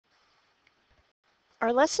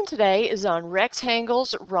Our lesson today is on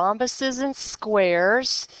rectangles, rhombuses, and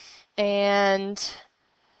squares, and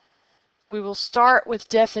we will start with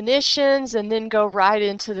definitions and then go right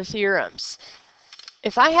into the theorems.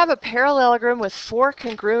 If I have a parallelogram with four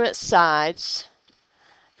congruent sides,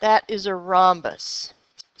 that is a rhombus.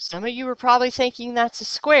 Some of you are probably thinking that's a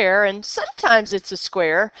square, and sometimes it's a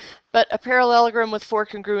square, but a parallelogram with four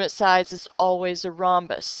congruent sides is always a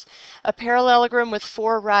rhombus. A parallelogram with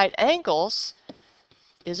four right angles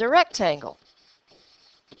is a rectangle.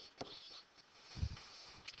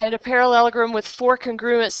 And a parallelogram with four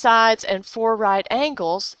congruent sides and four right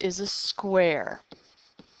angles is a square.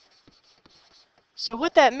 So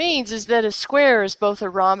what that means is that a square is both a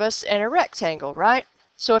rhombus and a rectangle, right?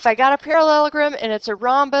 So if I got a parallelogram and it's a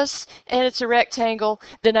rhombus and it's a rectangle,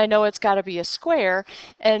 then I know it's got to be a square,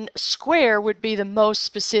 and square would be the most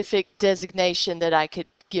specific designation that I could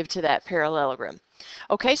give to that parallelogram.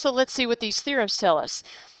 Okay, so let's see what these theorems tell us.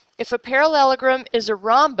 If a parallelogram is a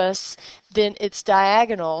rhombus, then its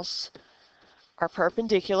diagonals are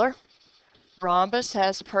perpendicular. Rhombus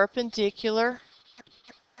has perpendicular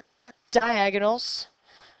diagonals.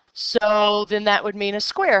 So then that would mean a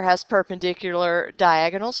square has perpendicular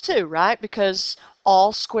diagonals too, right? Because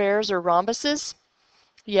all squares are rhombuses.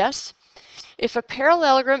 Yes. If a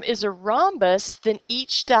parallelogram is a rhombus, then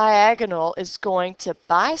each diagonal is going to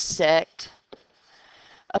bisect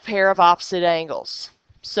a pair of opposite angles.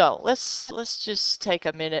 So let's just take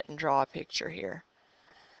a minute and draw a picture here.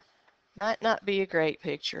 Might not be a great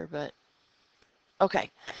picture, but okay.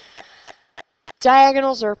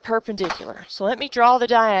 Diagonals are perpendicular. So let me draw the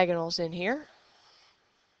diagonals in here.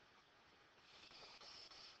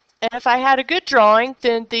 And if I had a good drawing,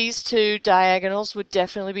 then these two diagonals would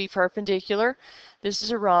definitely be perpendicular. This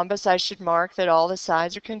is a rhombus. I should mark that all the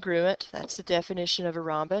sides are congruent. That's the definition of a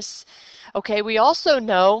rhombus. Okay, we also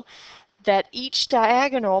know that each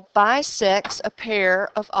diagonal bisects a pair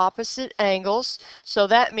of opposite angles. So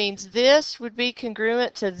that means this would be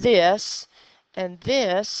congruent to this, and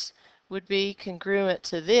this would be congruent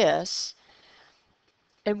to this.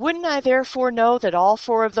 And wouldn't I therefore know that all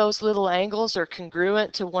four of those little angles are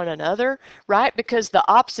congruent to one another, right? Because the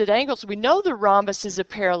opposite angles, we know the rhombus is a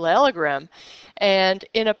parallelogram. And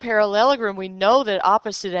in a parallelogram, we know that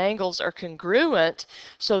opposite angles are congruent.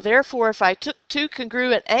 So therefore, if I took two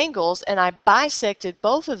congruent angles and I bisected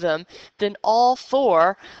both of them, then all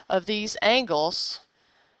four of these angles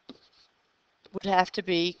would have to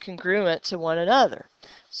be congruent to one another.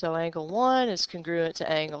 So angle 1 is congruent to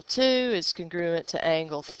angle 2, is congruent to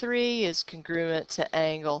angle 3, is congruent to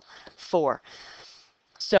angle 4.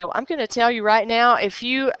 So I'm going to tell you right now, if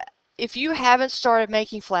you haven't started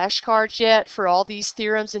making flashcards yet for all these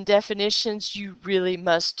theorems and definitions, you really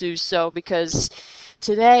must do so, because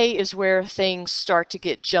today is where things start to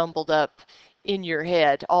get jumbled up in your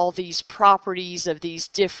head, all these properties of these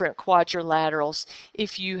different quadrilaterals,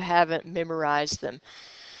 if you haven't memorized them.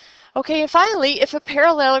 Okay, and finally, if a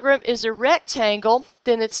parallelogram is a rectangle,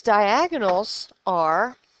 then its diagonals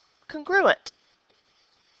are congruent.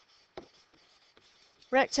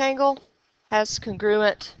 Rectangle has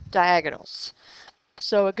congruent diagonals.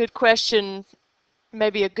 So a good question,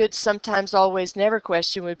 maybe a good sometimes always never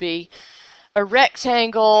question would be, a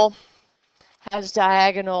rectangle has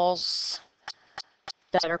diagonals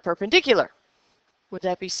that are perpendicular. Would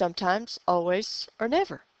that be sometimes, always, or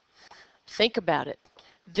never? Think about it.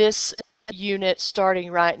 This unit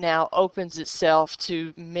starting right now opens itself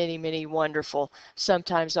to many, many wonderful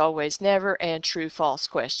sometimes, always, never, and true, false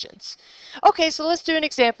questions. Okay, so let's do an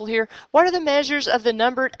example here. What are the measures of the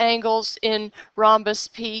numbered angles in rhombus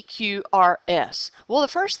PQRS? Well, the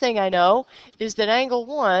first thing I know is that angle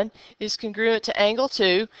 1 is congruent to angle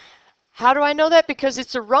 2. How do I know that? Because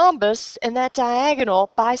it's a rhombus and that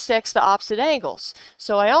diagonal bisects the opposite angles.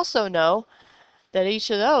 So I also know that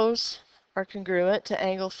each of those are congruent to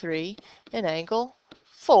angle 3 and angle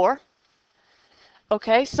 4.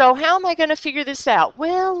 Okay, so how am I going to figure this out?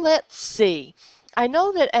 Well, let's see. I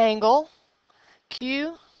know that angle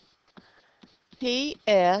QPS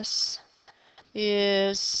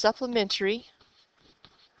is supplementary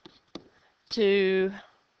to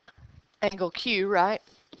angle Q, right?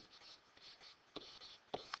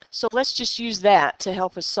 So let's just use that to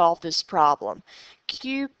help us solve this problem.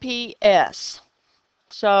 QPS.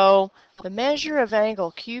 So the measure of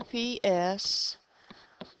angle QPS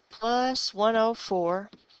plus 104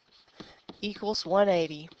 equals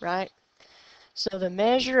 180, right? So the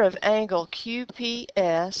measure of angle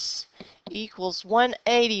QPS equals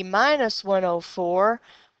 180 minus 104,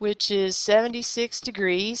 which is 76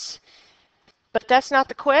 degrees. But that's not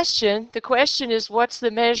the question. The question is, what's the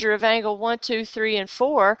measure of angle 1, 2, 3, and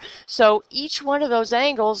 4? So each one of those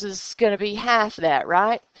angles is going to be half that,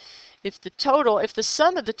 right? If the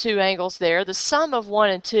sum of the two angles there, the sum of 1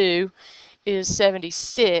 and 2 is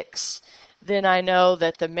 76, then I know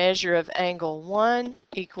that the measure of angle 1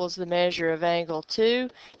 equals the measure of angle 2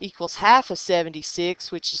 equals half of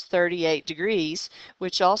 76, which is 38 degrees,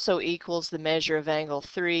 which also equals the measure of angle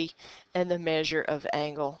 3 and the measure of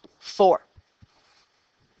angle 4.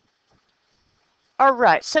 All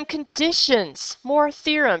right, some conditions, more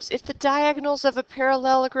theorems. If the diagonals of a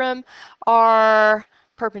parallelogram are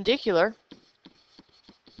perpendicular,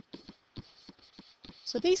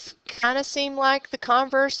 so these kind of seem like the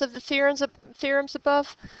converse of the theorems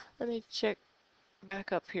above. Let me check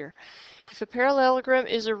back up here. If a parallelogram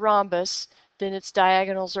is a rhombus, then its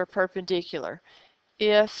diagonals are perpendicular.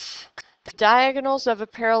 If the diagonals of a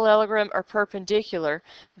parallelogram are perpendicular,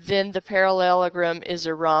 then the parallelogram is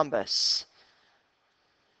a rhombus.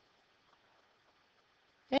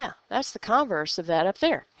 Yeah, that's the converse of that up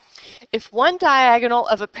there. If one diagonal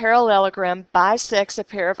of a parallelogram bisects a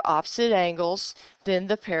pair of opposite angles, then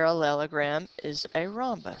the parallelogram is a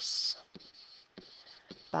rhombus.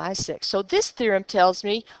 Bisect. So this theorem tells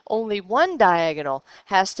me only one diagonal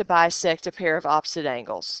has to bisect a pair of opposite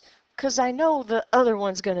angles, because I know the other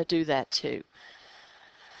one's going to do that too.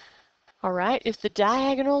 All right, if the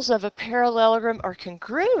diagonals of a parallelogram are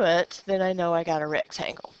congruent, then I know I got a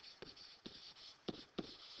rectangle.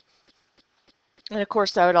 And of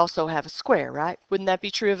course, I would also have a square, right? Wouldn't that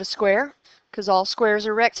be true of a square? Because all squares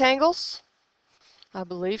are rectangles? I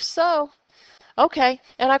believe so. Okay,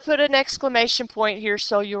 and I put an exclamation point here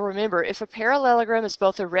so you'll remember, if a parallelogram is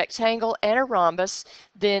both a rectangle and a rhombus,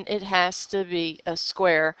 then it has to be a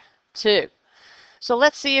square too. So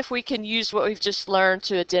let's see if we can use what we've just learned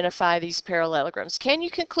to identify these parallelograms. Can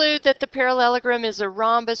you conclude that the parallelogram is a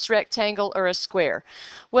rhombus, rectangle, or a square?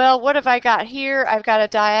 Well, what have I got here? I've got a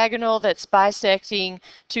diagonal that's bisecting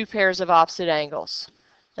two pairs of opposite angles.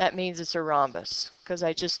 That means it's a rhombus, because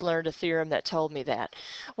I just learned a theorem that told me that.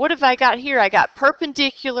 What have I got here? I got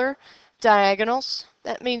perpendicular diagonals.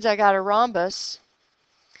 That means I got a rhombus.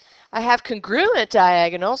 I have congruent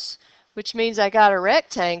diagonals, which means I got a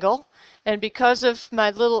rectangle. And because of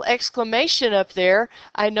my little exclamation up there,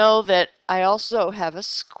 I know that I also have a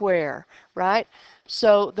square, right?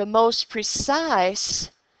 So the most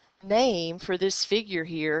precise name for this figure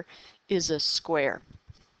here is a square.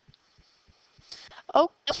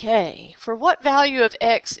 Okay, for what value of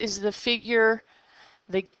x is the figure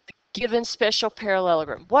the given special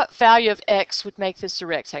parallelogram? What value of x would make this a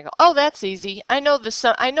rectangle? Oh, that's easy. I know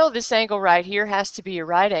this angle right here has to be a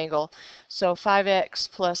right angle. So 5x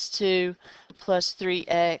plus 2 plus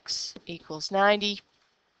 3x equals 90.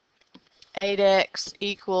 8x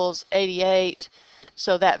equals 88.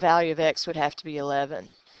 So that value of x would have to be 11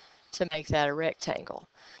 to make that a rectangle.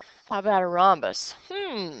 How about a rhombus?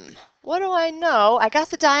 What do I know? I got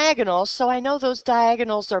the diagonals, so I know those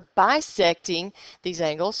diagonals are bisecting these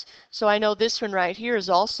angles. So I know this one right here is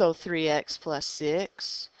also 3x plus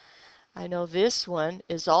 6. I know this one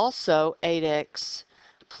is also 8x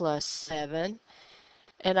plus 7.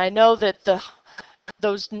 And I know that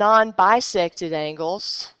those non-bisected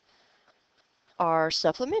angles are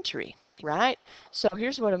supplementary, right? So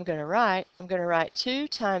here's what I'm going to write. I'm going to write 2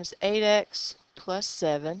 times 8x plus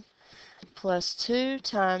 7 plus 2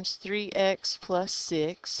 times 3x plus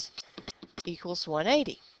 6 equals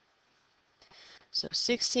 180. So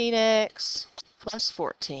 16x plus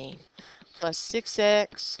 14 plus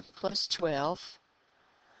 6x plus 12,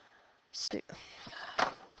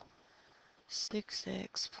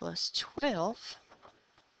 6x plus 12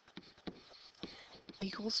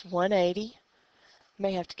 equals 180.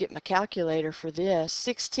 May have to get my calculator for this.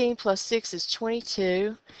 16 plus 6 is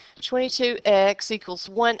 22. 22x equals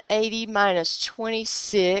 180 minus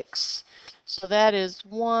 26. So that is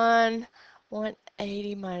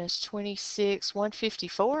 180 minus 26,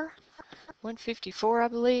 154. 154, I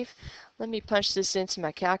believe. Let me punch this into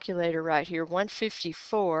my calculator right here.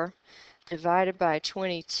 154 divided by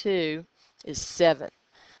 22 is 7.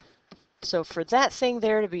 So for that thing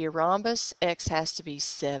there to be a rhombus, x has to be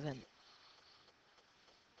 7.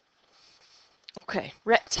 Okay,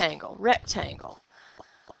 rectangle, rectangle.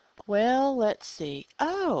 Well, let's see.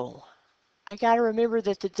 Oh, I got to remember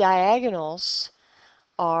that the diagonals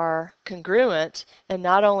are congruent, and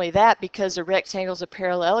not only that, because a rectangle is a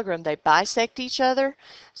parallelogram, they bisect each other.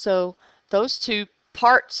 So those two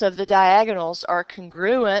parts of the diagonals are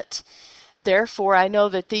congruent. Therefore, I know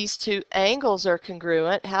that these two angles are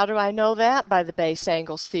congruent. How do I know that? By the base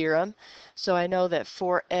angles theorem. So I know that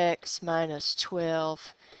 4x minus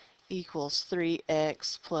 12 equals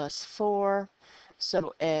 3x plus 4.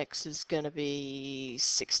 So x is going to be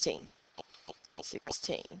 16.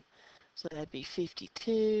 16. So that'd be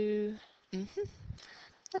 52.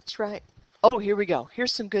 That's right. Oh, here we go.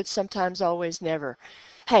 Here's some good sometimes, always, never.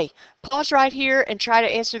 Hey, pause right here and try to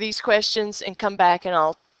answer these questions and come back and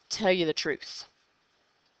I'll tell you the truth.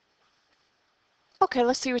 Okay,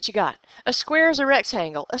 let's see what you got. A square is a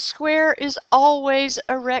rectangle. A square is always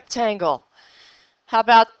a rectangle. How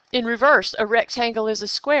about in reverse? A rectangle is a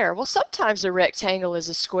square. Well, sometimes a rectangle is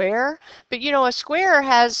a square, but you know, a square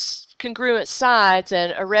has congruent sides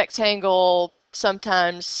and a rectangle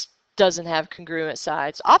sometimes doesn't have congruent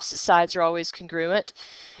sides. Opposite sides are always congruent,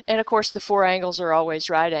 and of course the four angles are always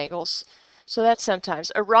right angles. So that's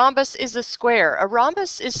sometimes. A rhombus is a square. A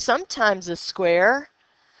rhombus is sometimes a square.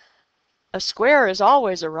 A square is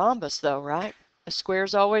always a rhombus though, right? A square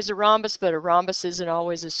is always a rhombus, but a rhombus isn't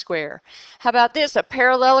always a square. How about this? A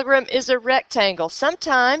parallelogram is a rectangle.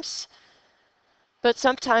 Sometimes, but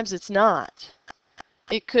sometimes it's not.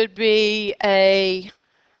 It could be a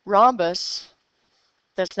rhombus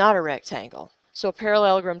that's not a rectangle. So a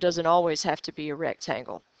parallelogram doesn't always have to be a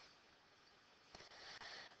rectangle.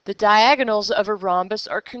 The diagonals of a rhombus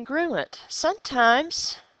are congruent.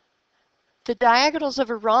 Sometimes the diagonals of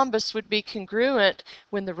a rhombus would be congruent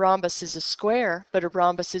when the rhombus is a square, but a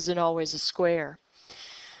rhombus isn't always a square.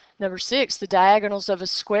 Number 6, the diagonals of a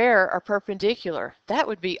square are perpendicular. That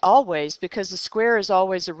would be always, because a square is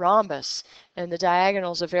always a rhombus, and the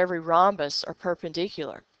diagonals of every rhombus are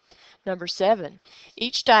perpendicular. Number 7,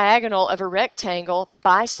 each diagonal of a rectangle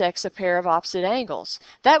bisects a pair of opposite angles.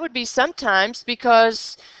 That would be sometimes,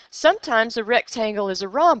 because sometimes a rectangle is a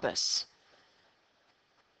rhombus,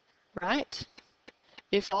 right?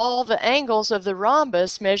 If all the angles of the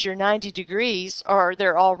rhombus measure 90 degrees, or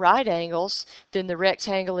they're all right angles, then the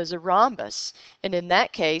rectangle is a rhombus. And in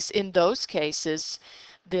that case, in those cases,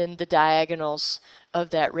 then the diagonals of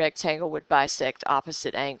that rectangle would bisect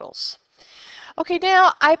opposite angles. Okay,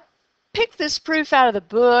 now I picked this proof out of the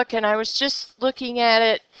book, and I was just looking at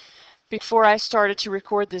it before I started to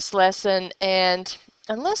record this lesson, and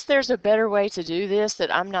unless there's a better way to do this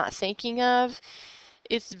that I'm not thinking of,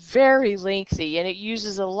 it's very lengthy and it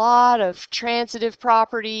uses a lot of transitive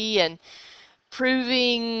property and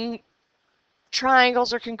proving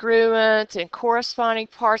triangles are congruent and corresponding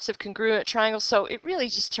parts of congruent triangles. So it really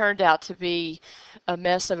just turned out to be a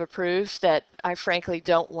mess of a proof that I frankly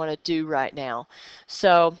don't want to do right now.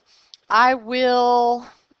 So I will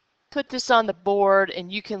put this on the board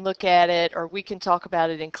and you can look at it, or we can talk about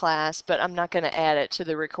it in class, but I'm not going to add it to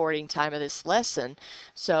the recording time of this lesson.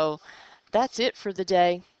 So that's it for the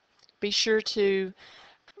day. Be sure to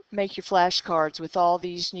make your flashcards with all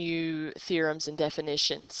these new theorems and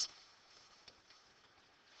definitions.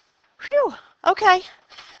 Whew, okay.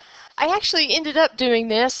 I actually ended up doing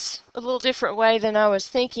this a little different way than I was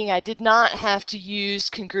thinking. I did not have to use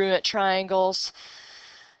congruent triangles.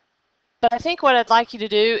 But I think what I'd like you to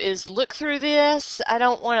do is look through this. I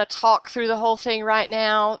don't want to talk through the whole thing right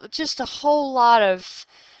now. Just a whole lot of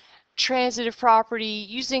transitive property,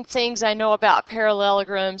 using things I know about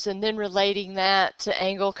parallelograms and then relating that to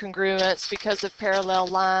angle congruence because of parallel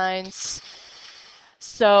lines.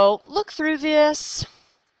 So look through this,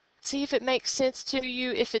 see if it makes sense to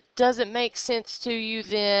you. If it doesn't make sense to you,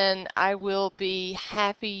 then I will be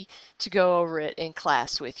happy to go over it in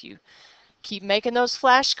class with you. Keep making those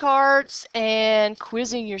flashcards and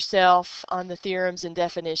quizzing yourself on the theorems and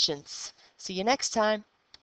definitions. See you next time.